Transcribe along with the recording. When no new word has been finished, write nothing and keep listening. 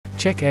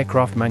Czech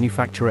aircraft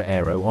manufacturer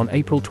Aero on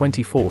April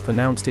 24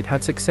 announced it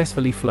had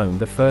successfully flown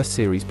the first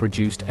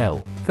series-produced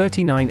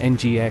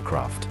L-39NG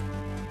aircraft.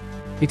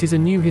 It is a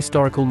new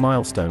historical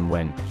milestone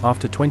when,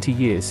 after 20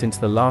 years since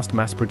the last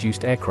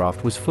mass-produced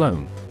aircraft was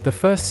flown, the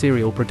first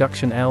serial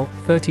production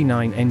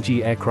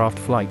L-39NG aircraft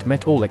flight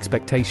met all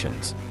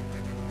expectations.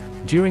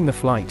 During the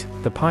flight,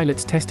 the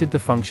pilots tested the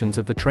functions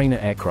of the trainer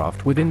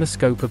aircraft within the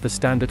scope of the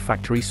standard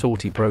factory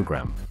sortie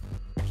program.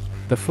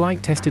 The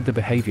flight tested the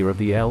behavior of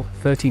the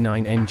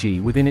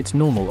L-39NG within its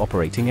normal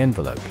operating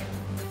envelope.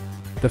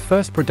 The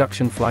first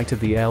production flight of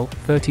the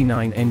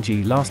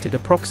L-39NG lasted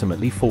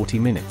approximately 40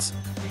 minutes.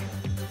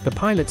 The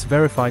pilots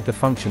verified the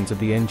functions of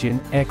the engine,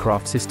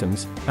 aircraft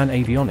systems, and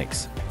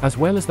avionics, as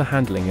well as the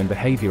handling and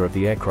behavior of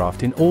the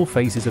aircraft in all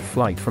phases of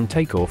flight from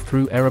takeoff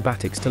through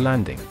aerobatics to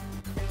landing.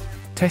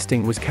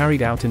 Testing was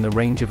carried out in the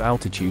range of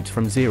altitudes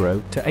from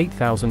 0 to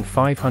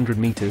 8,500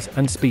 meters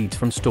and speeds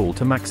from stall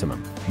to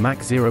maximum, Mach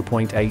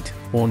 0.8,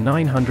 or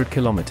 900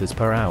 kilometers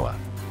per hour.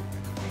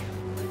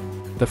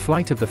 The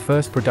flight of the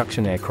first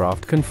production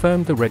aircraft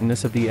confirmed the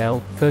readiness of the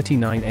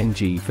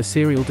L-39NG for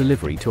serial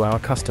delivery to our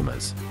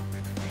customers.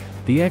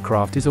 The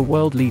aircraft is a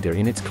world leader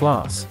in its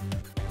class.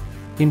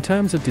 In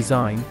terms of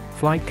design,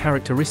 flight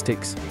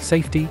characteristics,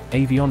 safety,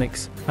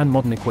 avionics, and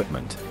modern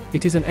equipment,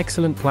 it is an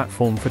excellent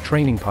platform for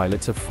training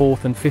pilots of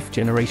 4th and 5th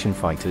generation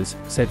fighters,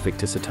 said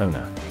Victor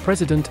Satona,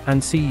 President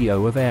and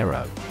CEO of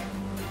Aero.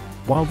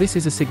 While this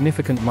is a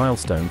significant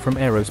milestone from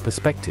Aero's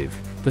perspective,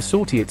 the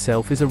sortie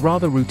itself is a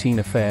rather routine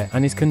affair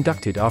and is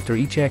conducted after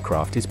each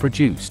aircraft is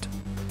produced.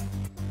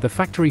 The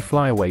factory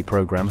flyaway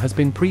program has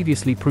been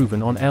previously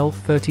proven on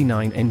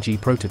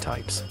L-39NG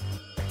prototypes.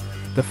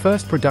 The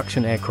first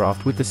production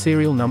aircraft with the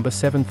serial number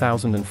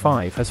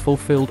 7005 has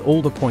fulfilled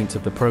all the points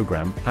of the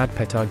program, add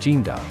Petr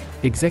Jindal,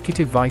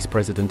 Executive Vice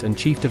President and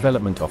Chief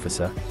Development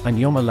Officer, and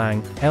Yoma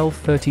Lang,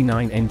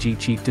 L-39NG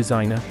Chief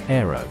Designer,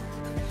 Aero.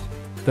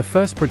 The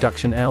first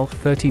production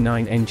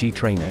L-39NG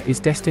trainer is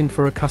destined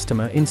for a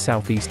customer in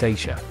Southeast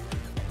Asia.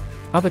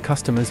 Other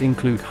customers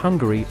include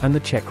Hungary and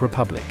the Czech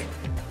Republic.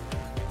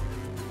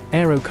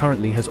 Aero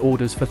currently has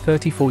orders for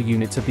 34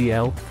 units of the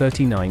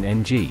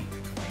L-39NG.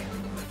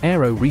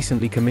 Aero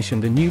recently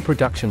commissioned a new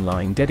production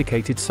line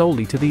dedicated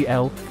solely to the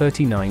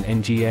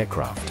L-39NG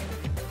aircraft.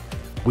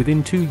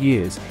 Within 2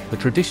 years, the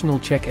traditional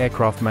Czech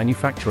aircraft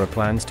manufacturer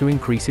plans to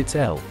increase its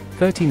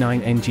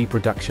L-39NG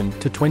production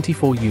to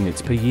 24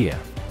 units per year.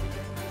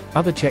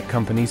 Other Czech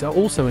companies are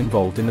also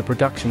involved in the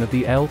production of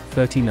the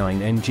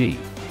L-39NG.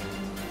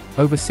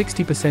 Over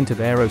 60%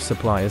 of Aero's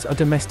suppliers are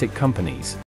domestic companies.